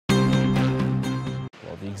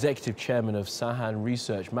The executive chairman of Sahan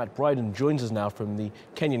Research, Matt Bryden, joins us now from the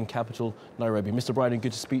Kenyan capital, Nairobi. Mr. Bryden,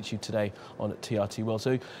 good to speak to you today on TRT World.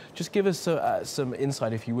 So just give us some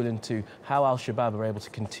insight, if you will, into how Al-Shabaab are able to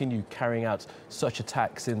continue carrying out such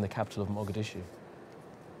attacks in the capital of Mogadishu.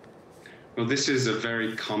 Well, this is a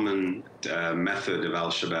very common method of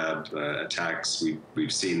Al-Shabaab attacks.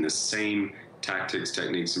 We've seen the same tactics,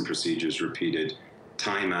 techniques, and procedures repeated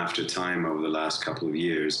time after time over the last couple of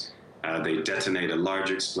years. They detonate a large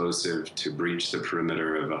explosive to breach the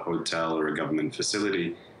perimeter of a hotel or a government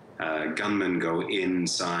facility. Gunmen go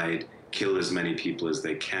inside, kill as many people as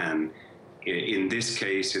they can. In this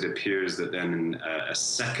case, it appears that then a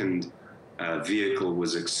second vehicle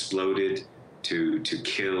was exploded to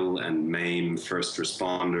kill and maim first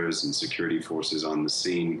responders and security forces on the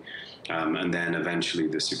scene. And then eventually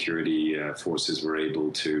the security forces were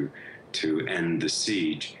able to end the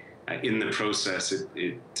siege. In the process,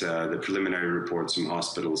 the preliminary reports from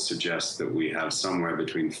hospitals suggest that we have somewhere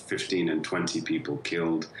between 15 and 20 people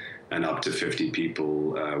killed and up to 50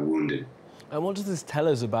 people wounded. And what does this tell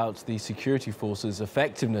us about the security forces'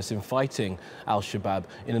 effectiveness in fighting Al-Shabaab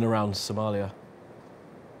in and around Somalia?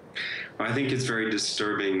 I think it's very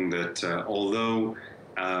disturbing that although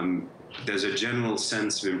there's a general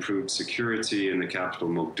sense of improved security in the capital,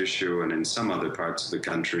 Mogadishu, and in some other parts of the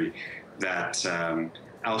country, that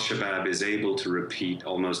Al-Shabaab is able to repeat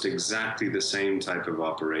almost exactly the same type of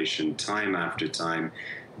operation time after time.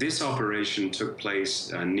 This operation took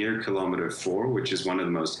place near Kilometer 4, which is one of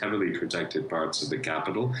the most heavily protected parts of the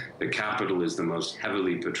capital. The capital is the most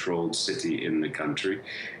heavily patrolled city in the country.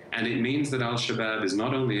 And it means that Al-Shabaab is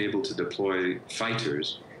not only able to deploy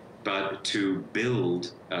fighters, but to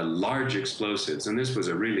build large explosives, and this was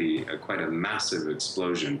quite a massive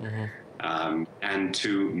explosion, and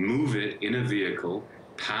to move it in a vehicle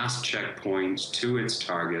past checkpoints to its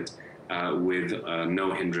target with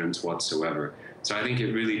no hindrance whatsoever. So I think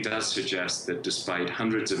it really does suggest that despite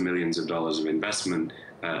hundreds of millions of dollars of investment,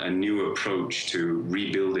 a new approach to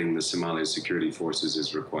rebuilding the Somali security forces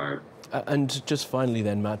is required. And just finally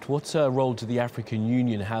then, Matt, what role does the African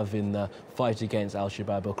Union have in the fight against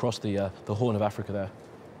Al-Shabaab across the Horn of Africa there?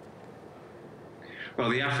 Well,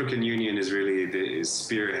 the African Union is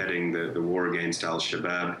spearheading the war against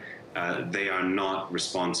Al-Shabaab. They are not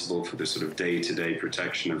responsible for the sort of day-to-day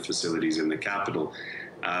protection of facilities in the capital.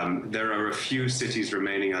 There are a few cities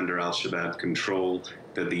remaining under Al-Shabaab control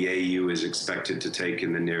that the AU is expected to take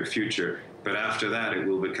in the near future. But after that, it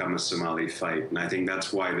will become a Somali fight. And I think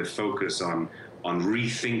that's why the focus on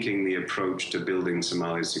rethinking the approach to building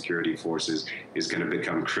Somali security forces is going to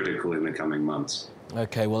become critical in the coming months.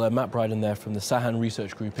 OK, well, Matt Bryden there from the Sahan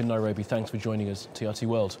Research Group in Nairobi. Thanks for joining us, TRT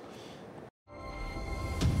World.